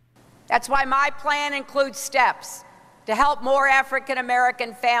 That's why my plan includes steps to help more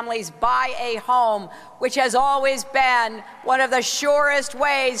African-American families buy a home, which has always been one of the surest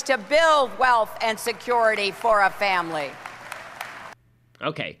ways to build wealth and security for a family.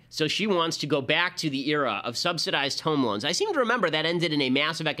 Okay, so she wants to go back to the era of subsidized home loans. I seem to remember that ended in a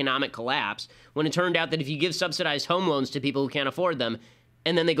massive economic collapse when it turned out that if you give subsidized home loans to people who can't afford them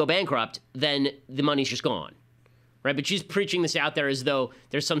and then they go bankrupt, then the money's just gone, right? But she's preaching this out there as though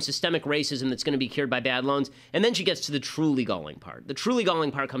there's some systemic racism that's going to be cured by bad loans. And then she gets to the truly galling part. The truly galling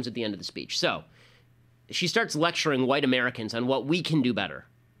part comes at the end of the speech. So she starts lecturing white Americans on what we can do better,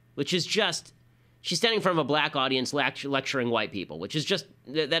 which is just... She's standing in front of a black audience lecturing white people, which is just,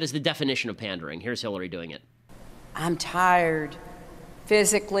 that is the definition of pandering. Here's Hillary doing it. I'm tired,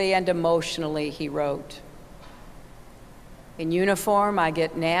 physically and emotionally, he wrote. In uniform, I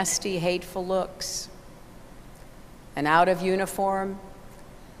get nasty, hateful looks. And out of uniform,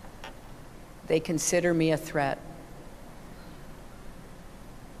 they consider me a threat.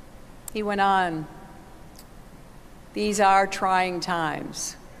 He went on, these are trying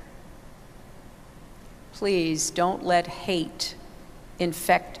times. Please don't let hate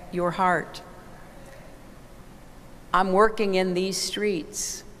infect your heart. I'm working in these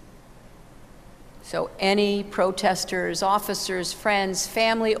streets. So any protesters, officers, friends,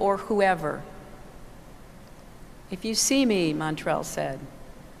 family, or whoever, if you see me, Montrell said,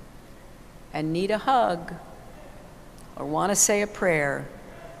 and need a hug or want to say a prayer,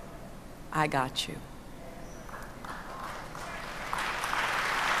 I got you.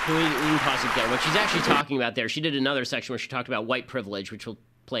 We can pause it there. What she's actually talking about there, she did another section where she talked about white privilege, which we'll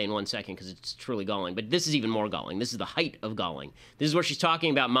play in 1 second because it's truly galling. But this is even more galling. This is the height of galling. This is where she's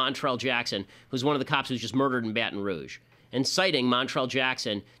talking about Montrell Jackson, who's one of the cops who was just murdered in Baton Rouge, and citing Montrell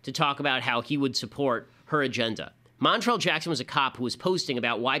Jackson to talk about how he would support her agenda. Montrell Jackson was a cop who was posting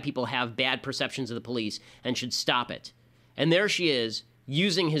about why people have bad perceptions of the police and should stop it. And there she is,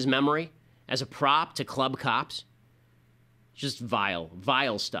 using his memory as a prop to club cops. Just vile,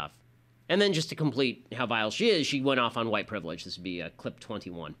 vile stuff. And then just to complete how vile she is, she went off on white privilege. This would be clip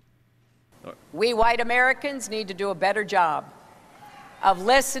 21. We white Americans need to do a better job of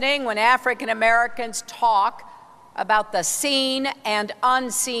listening when African Americans talk about the seen and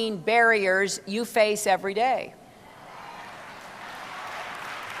unseen barriers you face every day.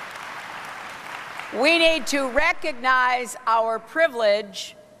 We need to recognize our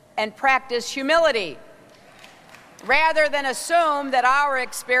privilege and practice humility, rather than assume that our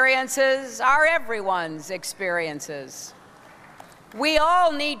experiences are everyone's experiences. We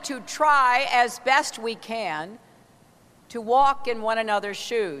all need to try as best we can to walk in one another's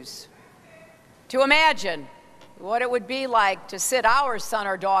shoes, to imagine what it would be like to sit our son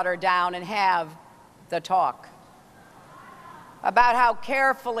or daughter down and have the talk about how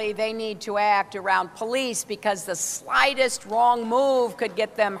carefully they need to act around police because the slightest wrong move could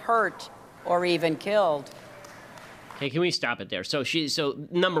get them hurt or even killed. Okay, can we stop it there? So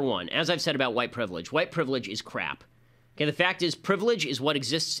number one, as I've said about white privilege is crap. Okay, the fact is privilege is what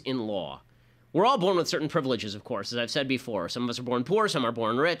exists in law. We're all born with certain privileges, of course, as I've said before. Some of us are born poor, some are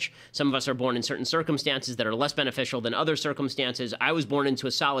born rich, some of us are born in certain circumstances that are less beneficial than other circumstances. I was born into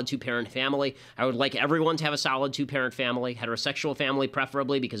a solid two-parent family. I would like everyone to have a solid two-parent family, heterosexual family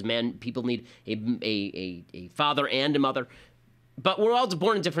preferably, because people need a father and a mother. But we're all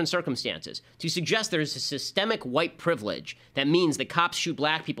born in different circumstances. To suggest there's a systemic white privilege that means that cops shoot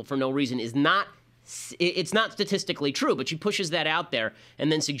black people for no reason is not, it's not statistically true, but she pushes that out there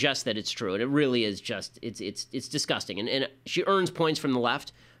and then suggests that it's true. And it really is just, it's disgusting. And she earns points from the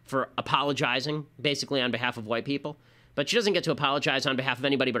left for apologizing, basically on behalf of white people. But she doesn't get to apologize on behalf of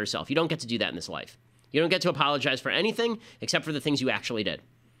anybody but herself. You don't get to do that in this life. You don't get to apologize for anything except for the things you actually did.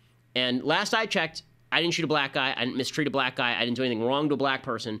 And last I checked, I didn't shoot a black guy, I didn't mistreat a black guy, I didn't do anything wrong to a black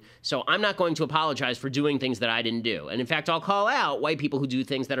person, so I'm not going to apologize for doing things that I didn't do. And in fact, I'll call out white people who do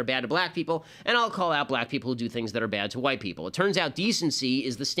things that are bad to black people, and I'll call out black people who do things that are bad to white people. It turns out decency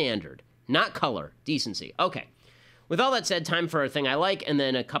is the standard, not color, decency. Okay, with all that said, time for a thing I like, and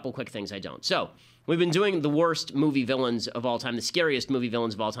then a couple quick things I don't. So, we've been doing the worst movie villains of all time, the scariest movie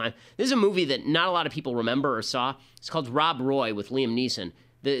villains of all time. This is a movie that not a lot of people remember or saw. It's called Rob Roy with Liam Neeson.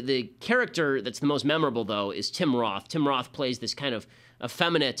 The character that's the most memorable, though, is Tim Roth. Tim Roth plays this kind of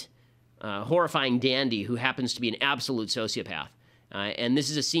effeminate, horrifying dandy who happens to be an absolute sociopath. And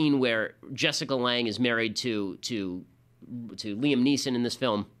this is a scene where Jessica Lange is married to Liam Neeson in this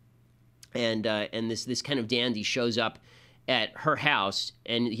film. And this kind of dandy shows up at her house,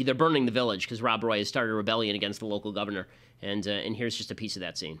 and they're burning the village because Rob Roy has started a rebellion against the local governor. And here's just a piece of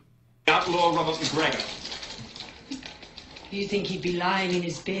that scene. Outlaw Robert McGregor. You think he'd be lying in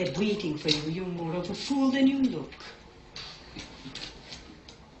his bed waiting for you? You're more of a fool than you look.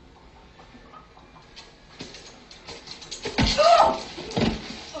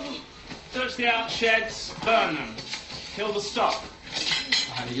 Search the outsheds, burn them, kill the stock.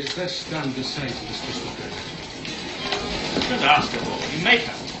 How do you best stand to say to Mr. McGregor? Don't ask her, boy. You make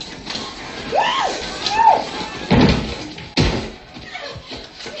her.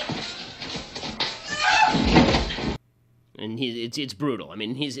 And it's brutal. I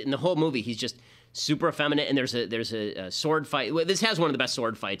mean, he's in the whole movie. He's just super effeminate. And there's a sword fight. Well, this has one of the best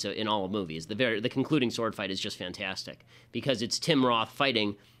sword fights in all of movies. The concluding sword fight is just fantastic because it's Tim Roth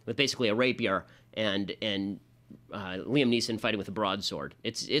fighting with basically a rapier and Liam Neeson fighting with a broadsword.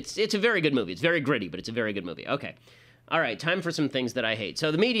 It's a very good movie. It's very gritty, but it's a very good movie. Okay, all right. Time for some things that I hate.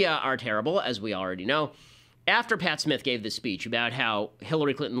 So the media are terrible, as we already know. After Pat Smith gave this speech about how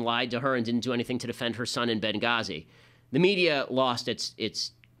Hillary Clinton lied to her and didn't do anything to defend her son in Benghazi, the media lost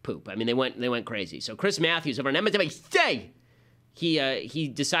its poop. I mean, they went crazy. So Chris Matthews over on MSNBC, he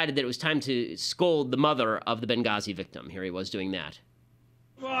decided that it was time to scold the mother of the Benghazi victim. Here he was doing that.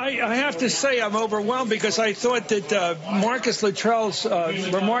 Well, I have to say I'm overwhelmed because I thought that Marcus Luttrell's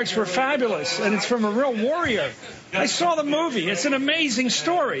remarks were fabulous, and it's from a real warrior. I saw the movie. It's an amazing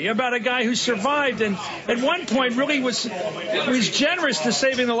story about a guy who survived and at one point really was generous to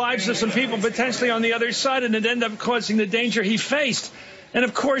saving the lives of some people potentially on the other side, and it ended up causing the danger he faced. And,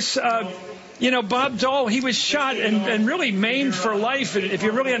 of course, You know, Bob Dole, he was shot and really maimed for life, if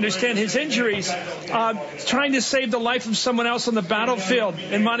you really understand his injuries, trying to save the life of someone else on the battlefield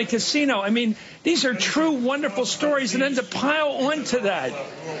in Monte Cassino. I mean, these are true, wonderful stories. And then to pile onto that,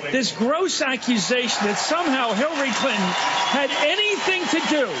 this gross accusation that somehow Hillary Clinton had anything to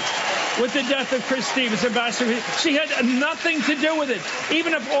do with the death of Chris Stevens, Ambassador. She had nothing to do with it.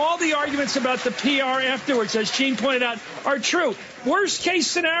 Even if all the arguments about the PR afterwards, as Gene pointed out, are true. Worst case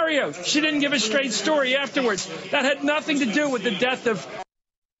scenario, she didn't give a straight story afterwards. That had nothing to do with the death of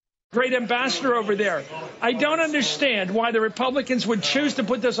great ambassador over there. I don't understand why the Republicans would choose to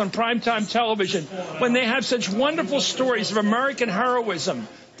put this on primetime television when they have such wonderful stories of American heroism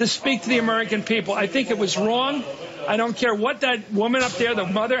to speak to the American people. I think it was wrong. I don't care what that woman up there, the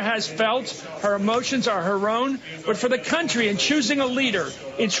mother, has felt. Her emotions are her own. But for the country and choosing a leader,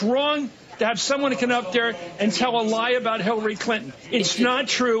 it's wrong to have someone come up there and tell a lie about Hillary Clinton. It's not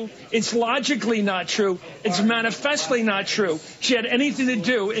true. It's logically not true. It's manifestly not true. She had anything to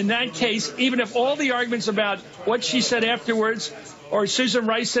do in that case, even if all the arguments about what she said afterwards or Susan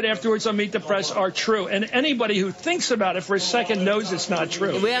Rice said afterwards on Meet the Press are true. And anybody who thinks about it for a second knows it's not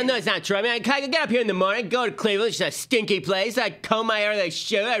true. Well, no, it's not true. I mean, I get up here in the morning, go to Cleveland, which is a stinky place. I comb my hair, I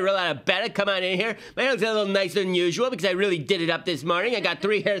show, I roll out of bed, I come on in here. My hair looks a little nicer than usual because I really did it up this morning. I got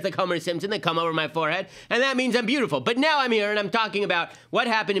 3 hairs like Homer Simpson that come over my forehead, and that means I'm beautiful. But now I'm here and I'm talking about what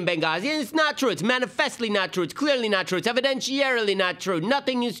happened in Benghazi, and it's not true. It's manifestly not true. It's clearly not true. It's evidentiarily not true.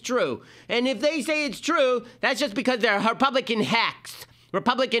 Nothing is true. And if they say it's true, that's just because they're Republican hacks.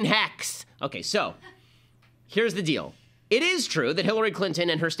 Republican hacks. Okay, so here's the deal. It is true that Hillary Clinton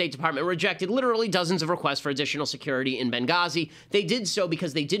and her State Department rejected literally dozens of requests for additional security in Benghazi. They did so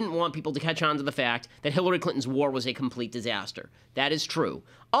because they didn't want people to catch on to the fact that Hillary Clinton's war was a complete disaster. That is true.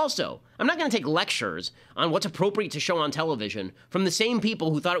 Also, I'm not going to take lectures on what's appropriate to show on television from the same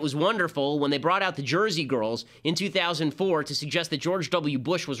people who thought it was wonderful when they brought out the Jersey Girls in 2004 to suggest that George W.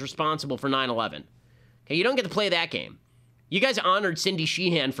 Bush was responsible for 9/11. Okay, you don't get to play that game. You guys honored Cindy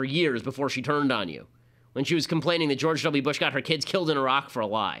Sheehan for years before she turned on you, when she was complaining that George W. Bush got her kids killed in Iraq for a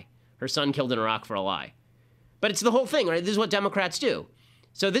lie. Her son killed in Iraq for a lie. But it's the whole thing, right? This is what Democrats do.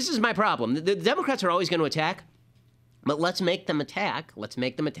 So this is my problem. The Democrats are always going to attack, but let's make them attack. Let's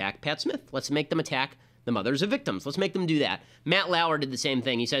make them attack Pat Smith. Let's make them attack the mothers of victims. Let's make them do that. Matt Lauer did the same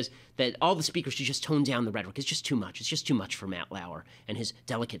thing. He says that all the speakers should just tone down the rhetoric. It's just too much. It's just too much for Matt Lauer and his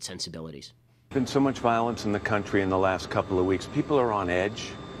delicate sensibilities. There's been so much violence in the country in the last couple of weeks. People are on edge.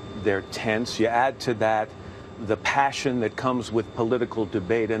 They're tense. You add to that the passion that comes with political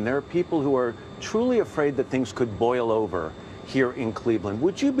debate, and there are people who are truly afraid that things could boil over here in Cleveland.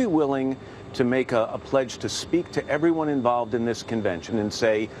 Would you be willing to make a pledge to speak to everyone involved in this convention and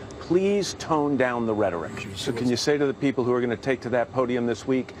say, please tone down the rhetoric? So can you say to the people who are going to take to that podium this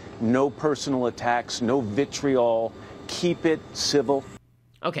week, no personal attacks, no vitriol, keep it civil?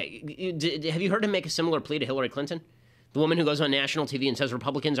 Okay, have you heard him make a similar plea to Hillary Clinton? The woman who goes on national TV and says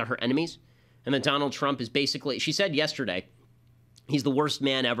Republicans are her enemies? And that Donald Trump is basically, she said yesterday, he's the worst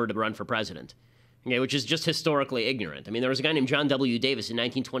man ever to run for president. Okay, which is just historically ignorant. I mean, there was a guy named John W. Davis in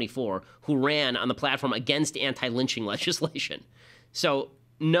 1924 who ran on the platform against anti-lynching legislation. So,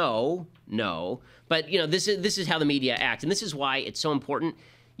 no. But, you know, this is how the media act. And this is why it's so important.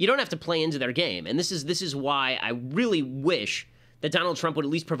 You don't have to play into their game. And this is why I really wish that Donald Trump would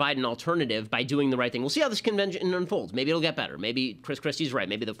at least provide an alternative by doing the right thing. We'll see how this convention unfolds. Maybe it'll get better. Maybe Chris Christie's right.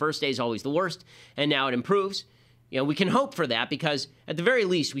 Maybe the first day is always the worst, and now it improves. You know, we can hope for that because, at the very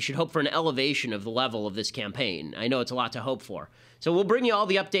least, we should hope for an elevation of the level of this campaign. I know it's a lot to hope for. So we'll bring you all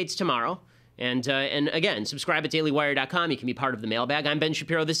the updates tomorrow. And again, subscribe at dailywire.com. You can be part of the mailbag. I'm Ben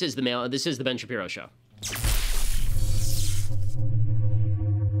Shapiro. This is the Ben Shapiro Show.